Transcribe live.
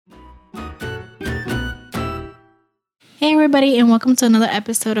everybody, and welcome to another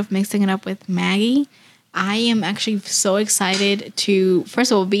episode of Mixing It Up with Maggie. I am actually so excited to,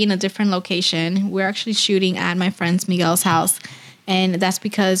 first of all, be in a different location. We're actually shooting at my friend's Miguel's house, and that's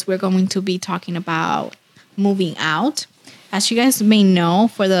because we're going to be talking about moving out. As you guys may know,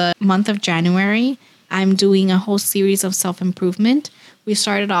 for the month of January, I'm doing a whole series of self-improvement. We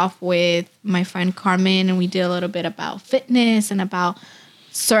started off with my friend Carmen, and we did a little bit about fitness and about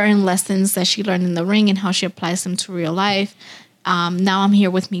certain lessons that she learned in the ring and how she applies them to real life. Now I'm here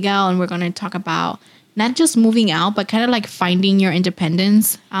with Miguel, and we're going to talk about not just moving out, but kind of like finding your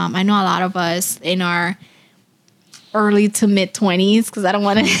independence. I know a lot of us in our early to mid 20s, because I don't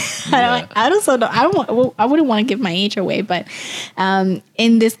want to, I wouldn't want to give my age away, but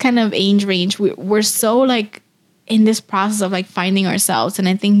in this kind of age range, we're so like in this process of like finding ourselves. And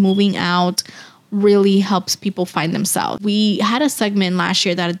I think moving out really helps people find themselves. We had a segment last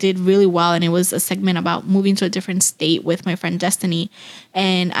year that did really well, and it was a segment about moving to a different state with my friend Destiny.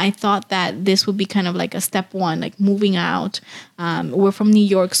 And I thought that this would be kind of like a step one, like moving out. We're from New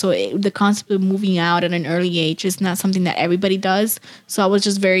York, so the concept of moving out at an early age is not something that everybody does. So I was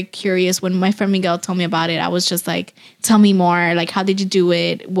just very curious. When my friend Miguel told me about it, I was just like, tell me more. Like, how did you do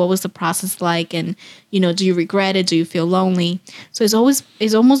it? What was the process like? And, you know, do you regret it? Do you feel lonely? So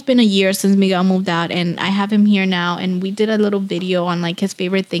it's almost been a year since Miguel moved out, and I have him here now. And we did a little video on like his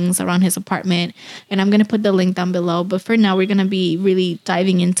favorite things around his apartment, and I'm going to put the link down below. But for now, we're going to be really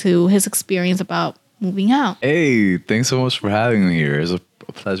diving into his experience about moving out. Hey, thanks so much for having me here. It's a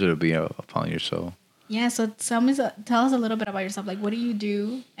pleasure to be upon your show. Yeah, so tell us a little bit about yourself. Like, what do you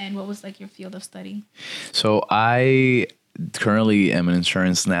do, and what was like your field of study? So I currently am an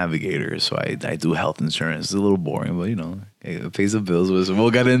insurance navigator. So I do health insurance. It's a little boring, but you know, it pays the bills, which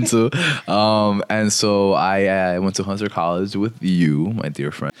we'll get into. And so I went to Hunter College with you, my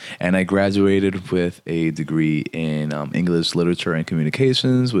dear friend, and I graduated with a degree in English literature and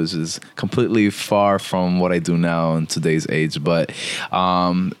communications, which is completely far from what I do now in today's age. But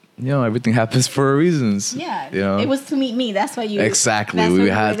you know, everything happens for reasons. Yeah, you know? It was to meet me. That's why you exactly. We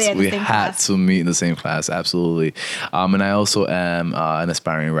had to meet in the same class. Absolutely. And I also am an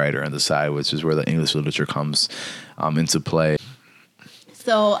aspiring writer on the side, which is where the English literature comes into play.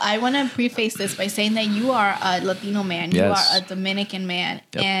 So I want to preface this by saying that you are a Latino man. Yes. You are a Dominican man,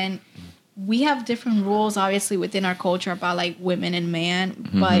 Yep. and we have different rules, obviously, within our culture about like women and man.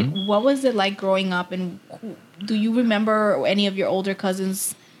 But what was it like growing up, and do you remember any of your older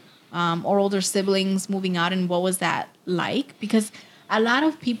cousins or older siblings moving out, and what was that like? Because a lot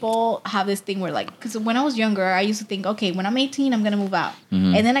of people have this thing where, like, because when I was younger, I used to think, okay, when I'm 18, I'm going to move out.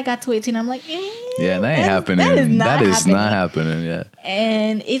 And then I got to 18, I'm like, yeah, that ain't happening. That is not happening, yeah.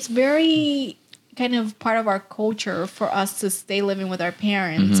 And it's very kind of part of our culture for us to stay living with our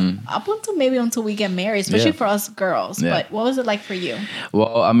parents up until we get married, especially for us girls. Yeah. But what was it like for you?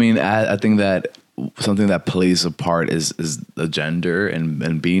 Well, I mean, I think that something that plays a part is the gender,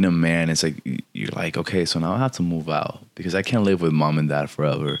 and being a man. It's like you're like, okay, so now I have to move out because I can't live with mom and dad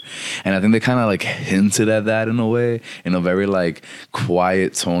forever. And I think they kind of like hinted at that in a way, in a very like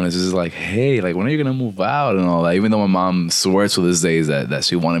quiet tone. It's just like, hey, like, when are you gonna move out and all that? Even though my mom swears to this day that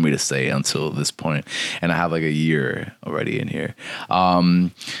she wanted me to stay until this point, and I have like a year already in here.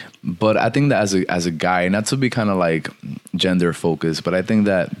 But I think that as a guy, not to be kind of like gender focused, but I think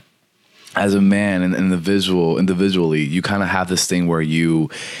that as a man and individually, you kind of have this thing where you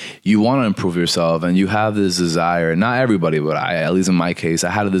want to improve yourself, and you have this desire. Not everybody, but at least in my case, I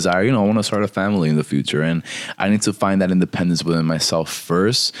had a desire, you know, I want to start a family in the future, and I need to find that independence within myself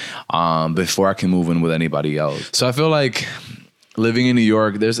first before I can move in with anybody else. So I feel like living in New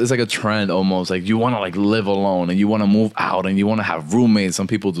York, it's like a trend almost. Like, you want to like live alone, and you want to move out, and you want to have roommates. Some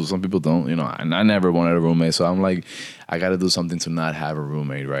people do, some people don't. You know, and I never wanted a roommate, so I'm like, I got to do something to not have a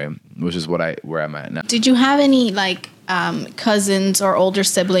roommate, right? Which is where I'm at now. Did you have any like cousins or older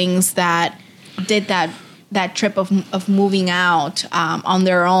siblings that did that trip of moving out on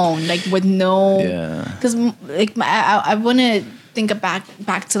their own, like with no? Yeah. Because like I want to think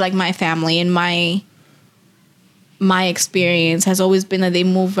back to like my family, and my experience has always been that they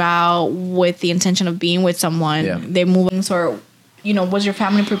move out with the intention of being with someone. Yeah. They move in, or, you know, was your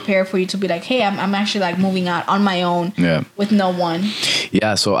family prepared for you to be like, hey, I'm actually like moving out on my own with no one?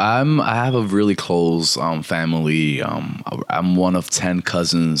 Yeah, so I have a really close family. I'm one of 10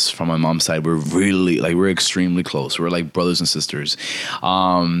 cousins from my mom's side. We're extremely close. We're like brothers and sisters.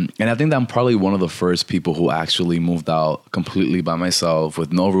 And I think that I'm probably one of the first people who actually moved out completely by myself,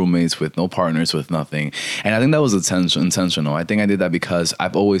 with no roommates, with no partners, with nothing. And I think that was intentional. I think I did that because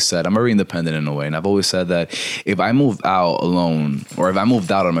I've always said I'm very independent in a way, and I've always said that if I moved out alone, or if I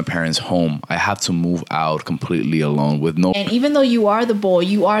moved out of my parents' home, I have to move out completely alone with no. And even though you are the boy,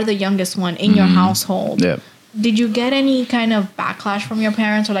 you are the youngest one in your household. Yeah. Did you get any kind of backlash from your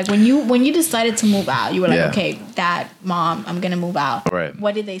parents, or like when you decided to move out, you were like, Yeah. okay, Dad, Mom, I'm gonna move out. Right.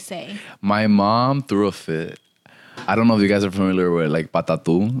 What did they say? My mom threw a fit. I don't know if you guys are familiar with like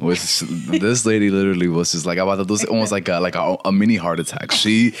patatu, which this lady literally was just like patatu, almost like a mini heart attack.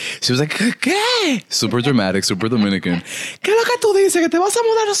 She was like, ¿qué? Super dramatic, super Dominican. ¿Qué lo que tú dices? Que te vas a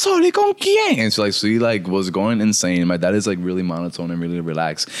mudar solo y con quién? And she was going insane. My dad is like really monotone and really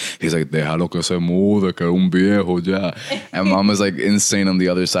relaxed. He's like, déjalo que se mude, que un viejo ya. And mom is like insane on the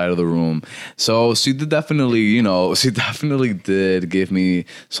other side of the room. So she definitely did give me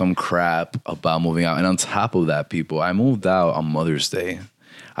some crap about moving out. And on top of that, people, I moved out on Mother's Day.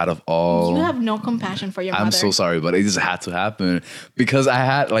 Out of all, You have no compassion for your mother. I'm so sorry, but it just had to happen because I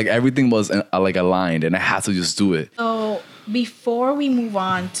had like everything was like aligned, and I had to just do it. So before we move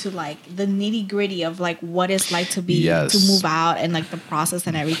on to like the nitty gritty of like what it's like to be Yes. to move out and like the process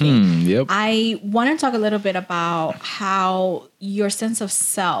and everything, Yep. I want to talk a little bit about how your sense of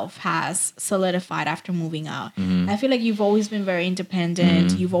self has solidified after moving out. I feel like you've always been very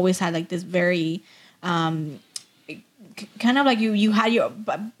independent. You've always had like this very kind of like you had your,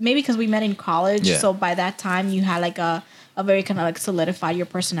 maybe because we met in college, Yeah. so by that time you had like a very kind of like solidified your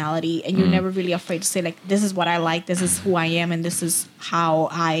personality, and you're never really afraid to say like, this is what I like, this is who I am, and this is how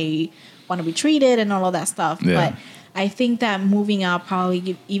I want to be treated and all of that stuff. Yeah. But I think that moving out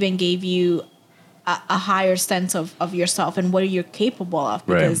probably even gave you a higher sense of yourself and what you're capable of,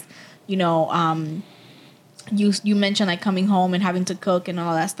 Right. because you know, you mentioned like coming home and having to cook and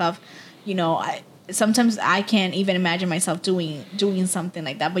all that stuff. You know, sometimes I can't even imagine myself doing something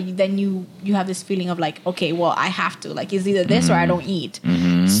like that. But then you have this feeling of like, okay, well, I have to. Like, it's either this or I don't eat.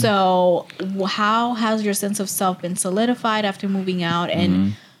 So how has your sense of self been solidified after moving out?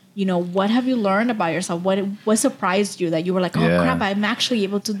 And you know, what have you learned about yourself? What surprised you that you were like, oh Yeah. crap, I'm actually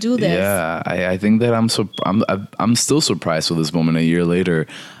able to do this? Yeah, I think that I'm still surprised to this moment a year later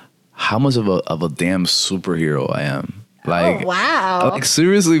how much of a damn superhero I am. Like, Oh, wow. Like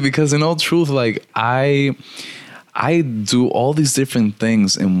seriously, because in all truth, like I do all these different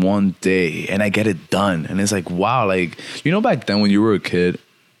things in one day and I get it done. And it's like, wow, like, you know, back then when you were a kid,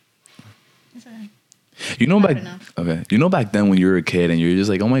 you know, back then when you were a kid and you're just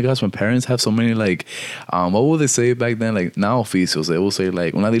like, oh my gosh, my parents have so many, like, what would they say back then? Like, now oficios, they will say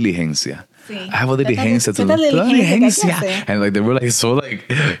like, una diligencia. Sí. I have a diligencia. Esta diligencia que hay que hacer. And like, they were like, so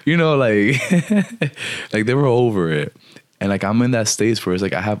like, you know, like, like they were over it. And like, I'm in that stage where it's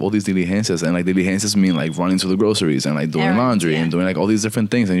like, I have all these diligencias, and like diligencias mean like running to the groceries and like doing Errands, laundry yeah. and doing like all these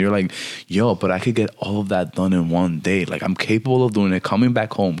different things. And you're like, yo, but I could get all of that done in one day. Like, I'm capable of doing it, coming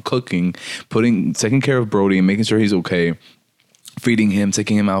back home, cooking, taking care of Brody and making sure he's okay, feeding him,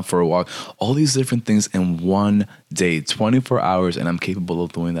 taking him out for a walk, all these different things in one day, 24 hours, and I'm capable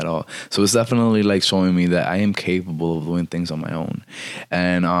of doing that all. So it's definitely like showing me that I am capable of doing things on my own.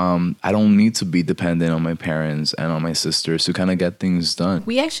 And I don't need to be dependent on my parents and on my sisters to kind of get things done.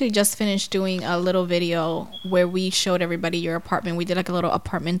 We actually just finished doing a little video where we showed everybody your apartment. We did like a little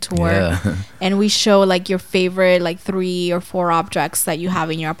apartment tour, Yeah. and we show like your favorite like 3 or 4 objects that you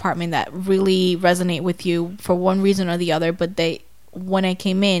have in your apartment that really resonate with you for one reason or the other. But when I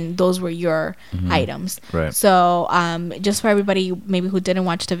came in, those were your items. Right. So just for everybody maybe who didn't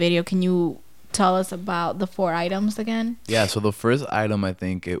watch the video, can you tell us about the 4 items again? Yeah, so the first item, I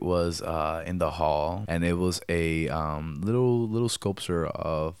think it was in the hall, and it was a little sculpture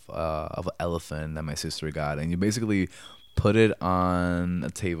of an elephant that my sister got, and you basically put it on a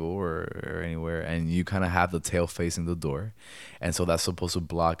table or anywhere, and you kind of have the tail facing the door, and so that's supposed to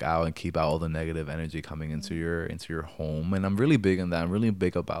block out and keep out all the negative energy coming into your home. And I'm really big on that. I'm really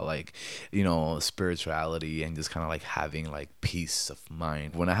big about like, you know, spirituality and just kind of like having like peace of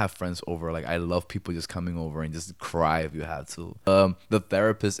mind. When I have friends over, like I love people just coming over and just cry if you have to. The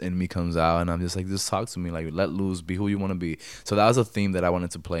therapist in me comes out, and I'm just like, just talk to me, like let loose, be who you want to be. So that was a theme that I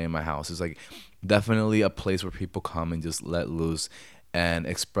wanted to play in my house. It's like definitely a place where people come and just let loose and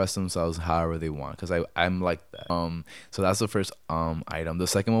express themselves however they want, because I'm like that. So that's the first item. The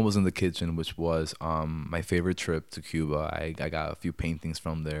second one was in the kitchen, which was my favorite trip to Cuba. I got a few paintings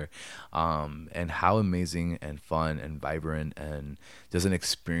from there, and how amazing and fun and vibrant and just an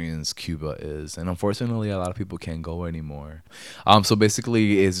experience Cuba is. And unfortunately, a lot of people can't go anymore. So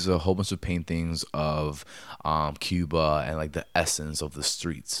basically, it's a whole bunch of paintings of Cuba and like the essence of the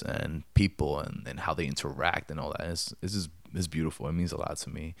streets and people and how they interact and all that. It's beautiful. It means a lot to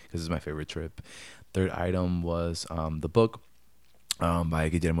me because it's my favorite trip. Third item was the book by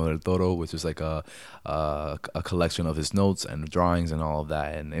Guillermo del Toro, which is like a collection of his notes and drawings and all of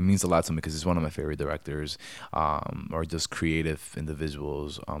that. And it means a lot to me because he's one of my favorite directors, or just creative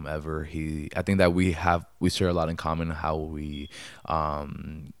individuals ever. I think that we share a lot in common, how we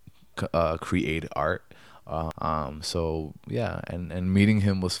create art. So yeah, and meeting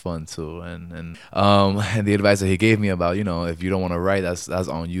him was fun too, and the advice that he gave me about, if you don't want to write, that's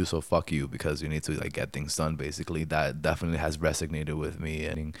on you, so fuck you, because you need to like get things done. Basically, that definitely has resonated with me.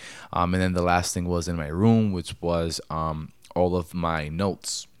 And then the last thing was in my room, which was all of my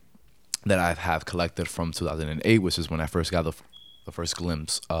notes that I have collected from 2008, which is when I first got the first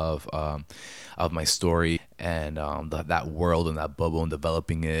glimpse of my story, and that world and that bubble and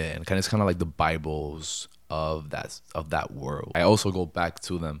developing it, and it's kind of like the Bibles of that world. I also go back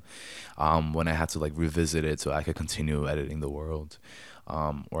to them when I had to like revisit it, so I could continue editing the world,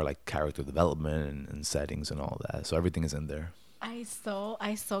 or like character development and settings and all that. So everything is in there. I so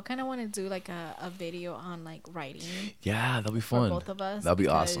kind of want to do like a video on like writing. Yeah, that'll be fun. For both of us. That'll be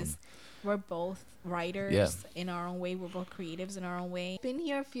awesome. We're both writers in our own way. We're both creatives in our own way. Been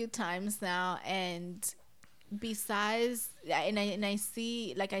here a few times now, and besides, and I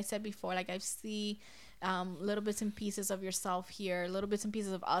see, like I said before, like I see little bits and pieces of yourself here, little bits and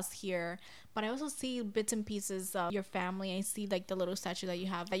pieces of us here, but I also see bits and pieces of your family. I see like the little statue that you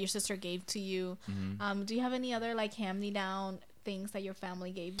have that your sister gave to you. Mm-hmm. Do you have any other like hand-me-down things that your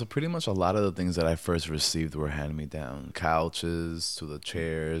family gave? So pretty much a lot of the things that I first received were hand-me-down. Couches to the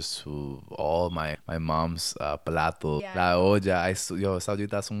chairs to all my mom's plato. Yeah. La olla. Esa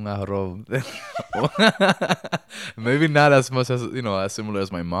ollita es un arroz. Maybe not as much as, as similar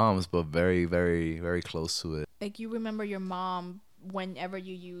as my mom's, but very, very, very close to it. Like you remember your mom whenever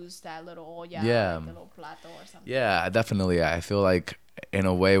you use that little olla, like the little plato or something. Yeah, definitely. I feel like in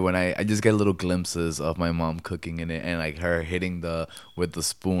a way when I just get little glimpses of my mom cooking in it, and like her hitting with the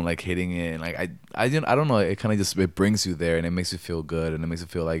spoon, like hitting it, and like I don't know, it kind of just, it brings you there, and it makes you feel good, and it makes you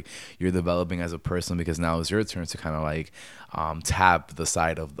feel like you're developing as a person, because now it's your turn to kind of like tap the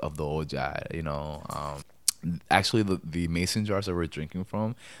side of the olla, Actually, the mason jars that we're drinking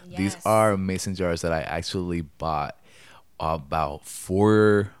from, these are mason jars that I actually bought about 4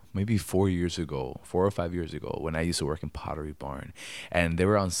 or 5 years ago, when I used to work in Pottery Barn, and they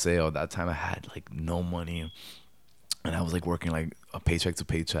were on sale. At that time I had like no money, and I was like working like a paycheck to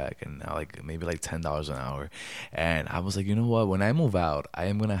paycheck, and now like maybe like $10 an hour. And I was like, you know what? When I move out, I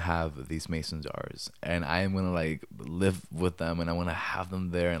am gonna have these mason jars, and I am gonna like live with them, and I want to have them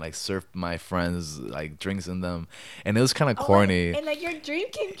there, and like serve my friends like drinks in them. And it was kind of corny. And like your dream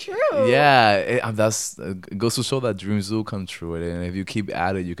came true. Yeah, it goes to show that dreams do come true, and if you keep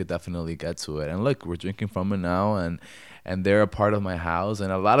at it, you could definitely get to it. And look, we're drinking from it now, and they're a part of my house,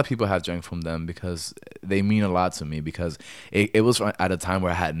 and a lot of people have drank from them because they mean a lot to me, because it was at a time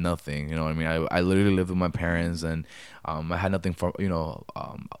where I had nothing, you know what I mean? I literally lived with my parents, and I had nothing for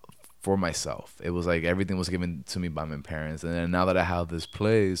myself. It was like everything was given to me by my parents, and then now that I have this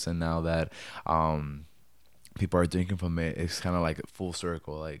place, and now that people are drinking from it, it's kind of like full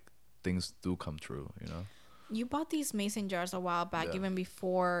circle, like things do come true, You bought these mason jars a while back, even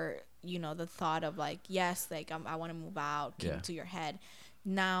before the thought of like, yes, like I want to move out came to your head.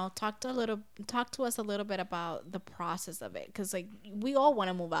 Now talk to us a little bit about the process of it, because like we all want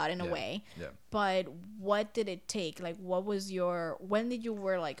to move out in a way, but what did it take? Like, what was when did you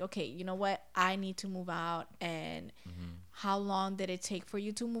were like, okay, you know what, I need to move out, and how long did it take for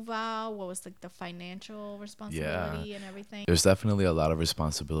you to move out? What was like the financial responsibility and everything? There's definitely a lot of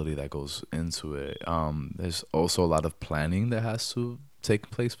responsibility that goes into it. There's also a lot of planning that has to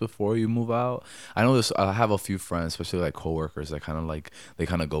take place before you move out. I have a few friends, especially like coworkers, that kind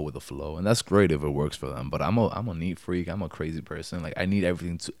of go with the flow, and that's great if it works for them. But I'm a neat freak. I'm a crazy person. Like I need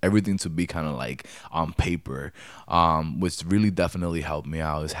everything to be kind of like on paper, which really definitely helped me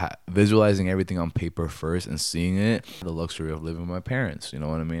out is visualizing everything on paper first and seeing it. The luxury of living with my parents, you know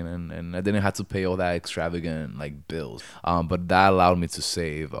what I mean, and I didn't have to pay all that extravagant like bills. But that allowed me to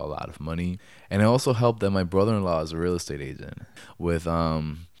save a lot of money. And it also helped that my brother-in-law is a real estate agent with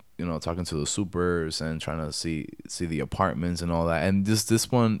talking to the supers and trying to see the apartments and all that. And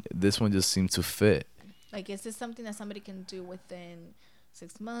this one just seemed to fit. Like, is this something that somebody can do within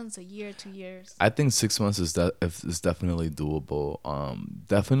 6 months, a year, 2 years? I think 6 months is definitely doable.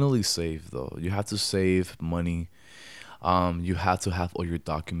 Definitely save though. You have to save money. You have to have all your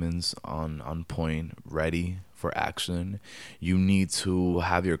documents on point, ready for action. You need to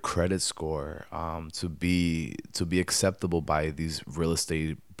have your credit score to be acceptable by these real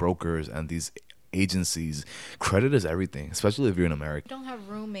estate brokers and these agencies. Credit is everything, especially if you're in America. You don't have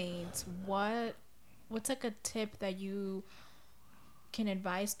roommates. What's like a tip that you can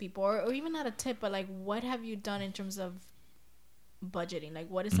advise people, or even not a tip, but like what have you done in terms of budgeting? Like,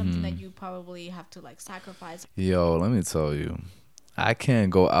 what is something that you probably have to like sacrifice? Yo, let me tell you, I can't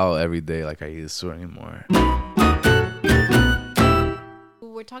go out every day like I used to anymore.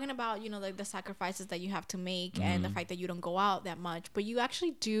 We're talking about, like the sacrifices that you have to make and the fact that you don't go out that much, but you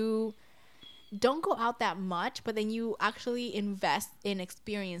actually don't go out that much, but then you actually invest in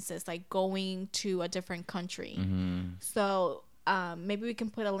experiences like going to a different country. So maybe we can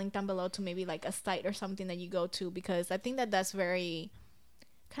put a link down below to maybe like a site or something that you go to, because I think that that's very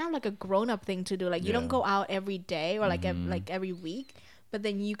kind of like a grown-up thing to do. Like, you don't go out every day or like every week, but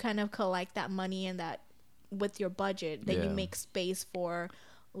then you kind of collect that money and that with your budget, then you make space for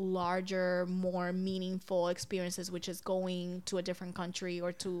larger, more meaningful experiences, which is going to a different country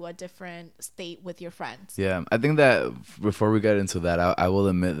or to a different state with your friends. Yeah, I think that before we get into that, I will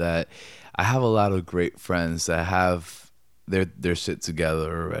admit that I have a lot of great friends that have their shit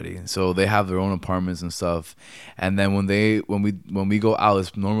together already. So they have their own apartments and stuff. And then when we go out,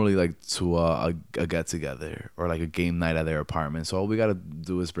 it's normally like to a get together or like a game night at their apartment. So all we gotta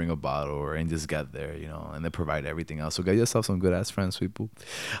do is bring a bottle and just get there, and they provide everything else. So get yourself some good ass friends, people.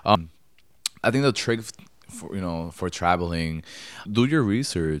 I think the trick for traveling, do your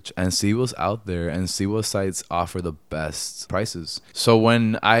research and see what's out there and see what sites offer the best prices. So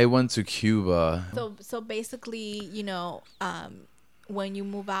when I went to Cuba, so basically, when you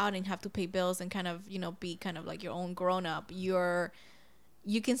move out and have to pay bills and kind of be kind of like your own grown up, you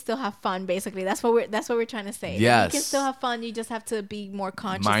can still have fun. Basically, that's what we're trying to say. Yes, you can still have fun. You just have to be more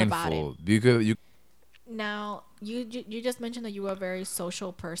conscious about it. Now you just mentioned that you were a very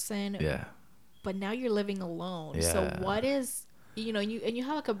social person. Yeah. But now you're living alone. Yeah. So what is, you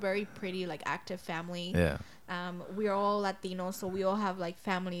have like a very pretty, like active family. Yeah. We're all Latinos, so we all have like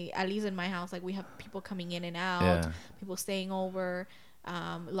family, at least in my house, like we have people coming in and out, people staying over,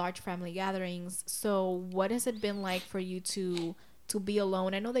 large family gatherings. So what has it been like for you to be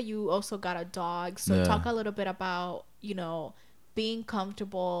alone? I know that you also got a dog. So talk a little bit about, being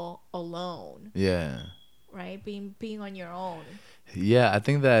comfortable alone. Yeah. Right? Being on your own. Yeah, I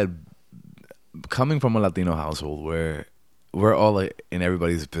think that coming from a Latino household where we're all like in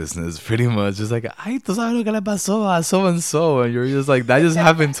everybody's business pretty much, it's like, ay, tú sabes lo que le pasó a so and so, and you're just like, that just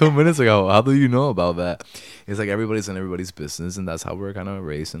happened 2 minutes ago, how do you know about that? It's like everybody's in everybody's business, and that's how we're kind of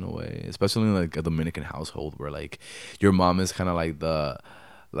raised in a way, especially in like a Dominican household where like your mom is kind of like the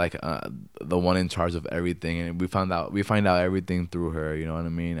one in charge of everything, and we find out everything through her, you know what I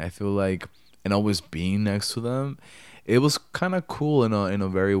mean? I feel like, and always being next to them, it was kind of cool in a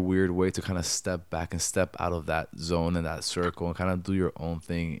very weird way to kind of step back and step out of that zone and that circle and kind of do your own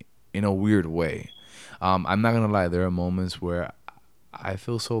thing in a weird way. I'm not gonna lie, there are moments where I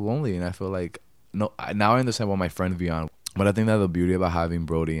feel so lonely, and I feel like now I understand why my friend Vion. But I think that the beauty about having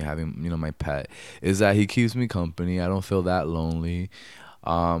Brody and having my pet is that he keeps me company. I don't feel that lonely.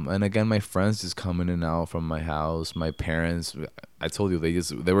 And again, my friends just come in and out from my house. My parents, I told you,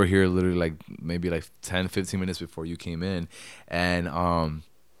 they were here literally like maybe like 10, 15 minutes before you came in. And,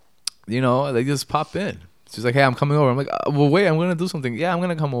 they just pop in. She's like, hey, I'm coming over. I'm like, well, wait, I'm going to do something. Yeah, I'm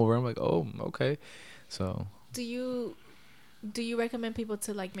going to come over. I'm like, oh, okay. So. Do you recommend people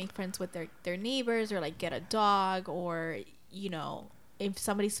to like make friends with their neighbors, or like get a dog, or, if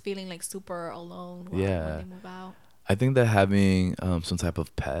somebody's feeling like super alone when they move out? I think that having some type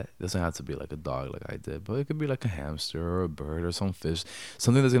of pet, doesn't have to be like a dog like I did, but it could be like a hamster or a bird or some fish,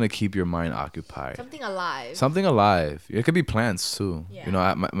 something that's going to keep your mind occupied. Something alive. It could be plants too.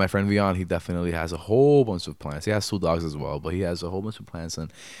 Yeah. My friend Vion, he definitely has a whole bunch of plants. He has 2 dogs as well, but he has a whole bunch of plants,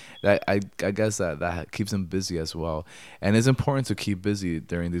 and that I guess that keeps him busy as well. And it's important to keep busy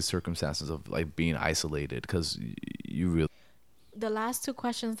during these circumstances of like being isolated, because you really. The last 2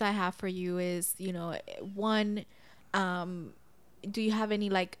 questions I have for you is, one, do you have any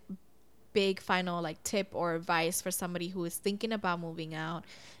like big final like tip or advice for somebody who is thinking about moving out?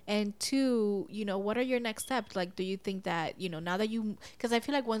 And two, what are your next steps? Like, do you think that, now that because I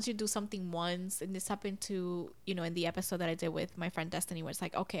feel like once you do something once, and this happened to, in the episode that I did with my friend Destiny, where it's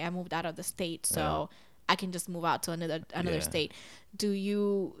like, okay, I moved out of the state, so I can just move out to another state. Do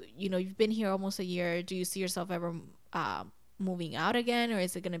you, you've been here almost a year. Do you see yourself ever moving out again, or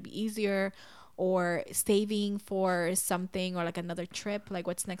is it going to be easier? Or saving for something, or like another trip? Like,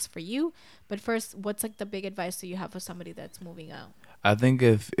 what's next for you? But first, what's like the big advice that you have for somebody that's moving out? I think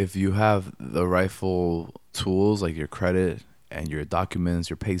if you have the rightful tools, like your credit and your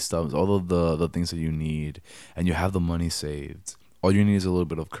documents, your pay stubs, all of the things that you need, and you have the money saved, all you need is a little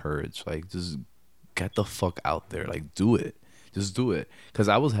bit of courage. Like, just get the fuck out there. Like, do it. Just do it. Because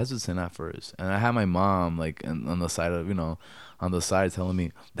I was hesitant at first, and I had my mom like on the side of on the side telling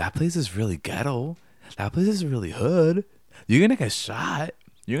me that place is really ghetto. That place is really hood. You're gonna get shot.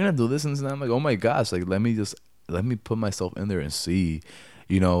 You're gonna do this and that. I'm like, oh my gosh. Like, let me put myself in there and see,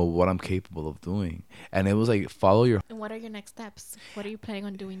 what I'm capable of doing. And it was like, follow your. And what are your next steps? What are you planning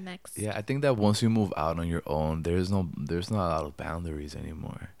on doing next? Yeah, I think that once you move out on your own, there's not a lot of boundaries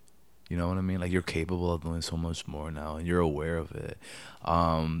anymore. You know what I mean? Like, you're capable of doing so much more now, and you're aware of it.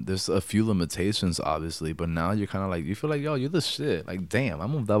 There's a few limitations, obviously, but now you're kind of like, you feel like, yo, you're the shit. Like, damn, I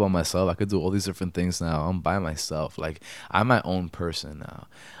moved out by myself. I could do all these different things now. I'm by myself. Like, I'm my own person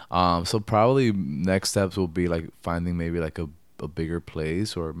now. So probably next steps will be like finding maybe like a bigger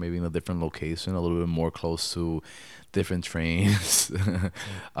place, or maybe in a different location, a little bit more close to different trains,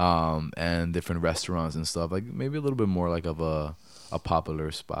 and different restaurants and stuff. Like, maybe a little bit more like of a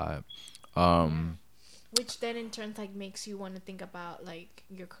popular spot. Which then in turn like makes you want to think about like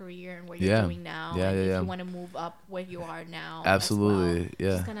your career and what you're doing now, and if you want to move up where you are now. Absolutely.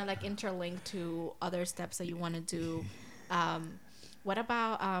 Just kind of like interlinked to other steps that you want to do. What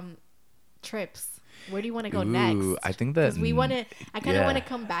about trips? Where do you want to go next? I think that I kind of want to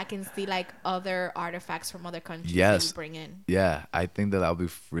come back and see like other artifacts from other countries that you bring in. Yeah, I think that would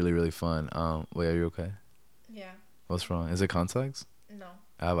be really, really fun. Wait, are you okay? Yeah. What's wrong? Is it contacts? No.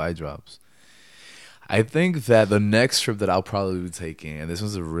 I have eye drops. I think that the next trip that I'll probably be taking, and this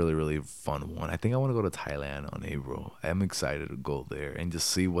was a really, really fun one, I think I want to go to Thailand on April. I'm excited to go there and just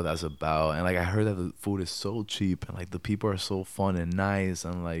see what that's about. And like, I heard that the food is so cheap, and like the people are so fun and nice,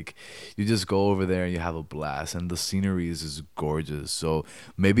 and like you just go over there and you have a blast, and the scenery is just gorgeous. So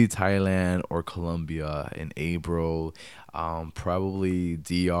maybe Thailand or Colombia in April, probably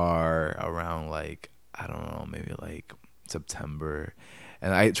DR around like, I don't know, maybe like September.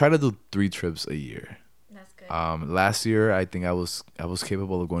 And I try to do 3 trips a year. That's good. Last year, I think I was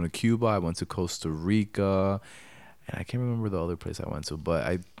capable of going to Cuba. I went to Costa Rica, and I can't remember the other place I went to. But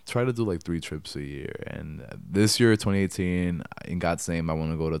I try to do like 3 trips a year. And this year, 2018, in God's name, I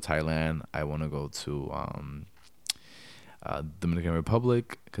want to go to Thailand. I want to go to Dominican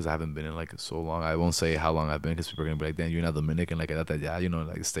Republic, because I haven't been in like so long. I won't say how long I've been, because people are gonna be like, "Damn, you're not Dominican, like that, yeah,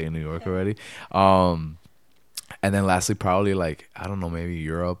 like stay in New York already." And then lastly, probably like, I don't know, maybe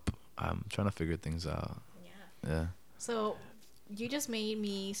Europe. I'm trying to figure things out. Yeah. So you just made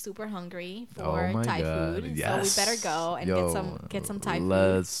me super hungry for Thai God. food. Yes. So we better go and get some Thai food.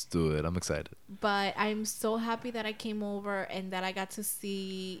 Let's do it. I'm excited. But I'm so happy that I came over and that I got to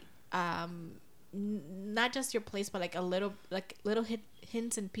see not just your place, but like little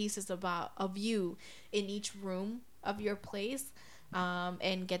hints and pieces of you in each room of your place. I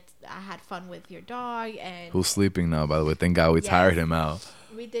had fun with your dog, and who's sleeping now, by the way. Thank God we tired him out.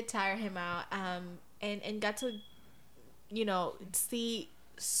 We did tire him out. And got to, see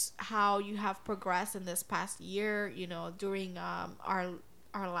how you have progressed in this past year. During our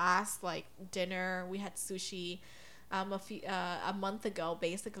last like dinner, we had sushi a month ago,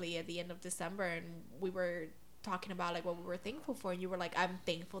 basically at the end of December, and we were talking about like what we were thankful for, and you were like, I'm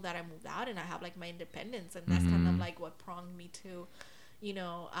thankful that I moved out and I have like my independence, and that's kind of like what prompted me to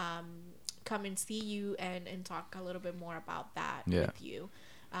come and see you and talk a little bit more about that with you.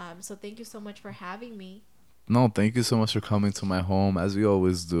 So thank you so much for having me. No, thank you so much for coming to my home, as we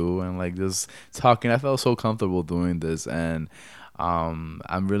always do, and like just talking. I felt so comfortable doing this, and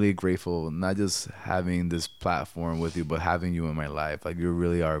I'm really grateful, not just having this platform with you, but having you in my life. Like, you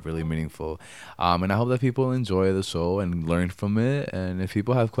really are really meaningful. And I hope that people enjoy the show and learn from it. And if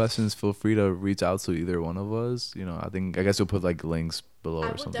people have questions, feel free to reach out to either one of us. I guess you'll put like links below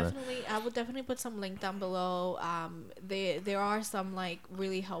or something. I would definitely put some link down below. There are some like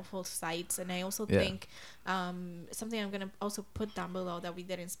really helpful sites, and I also think something I'm gonna also put down below that we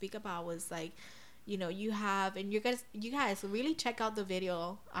didn't speak about was like, you have, and you guys really check out the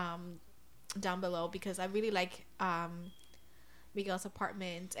video down below, because I really like Miguel's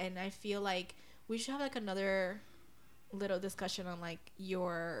apartment, and I feel like we should have like another little discussion on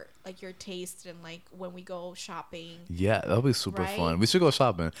your taste and like when we go shopping. Yeah, that'll be super Right? fun. We should go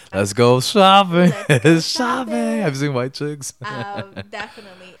shopping. Let's go shopping. Let's go shopping. shopping. Have you seen White Chicks?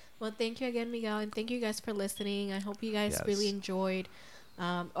 Definitely. Well, thank you again, Miguel, and thank you guys for listening. I hope you guys Yes. really enjoyed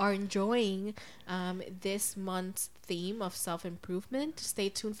are enjoying this month's theme of self-improvement. Stay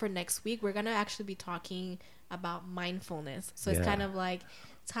tuned for next week. We're gonna actually be talking about mindfulness, so it's Yeah. kind of like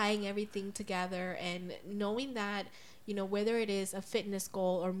tying everything together and knowing that, you know, whether it is a fitness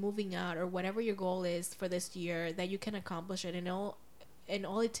goal or moving out or whatever your goal is for this year, that you can accomplish it. And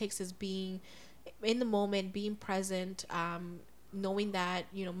all it takes is being in the moment, being present, knowing that,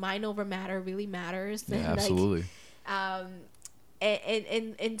 you know, mind over matter really matters. Yeah, And, like, absolutely.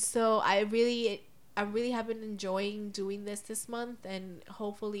 and so I really have been enjoying doing this month, and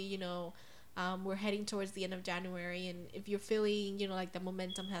hopefully, you know, we're heading towards the end of January, and if you're feeling, you know, like the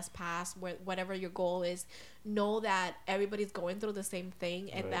momentum has passed, whatever your goal is, know that everybody's going through the same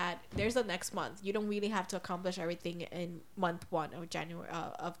thing, and Right. that there's a next month. You don't really have to accomplish everything in month 1 of January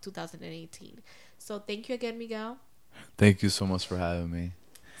of 2018. So thank you again, Miguel. Thank you so much for having me.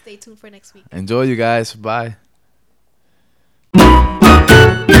 Stay tuned for next week. Enjoy, you guys. Bye.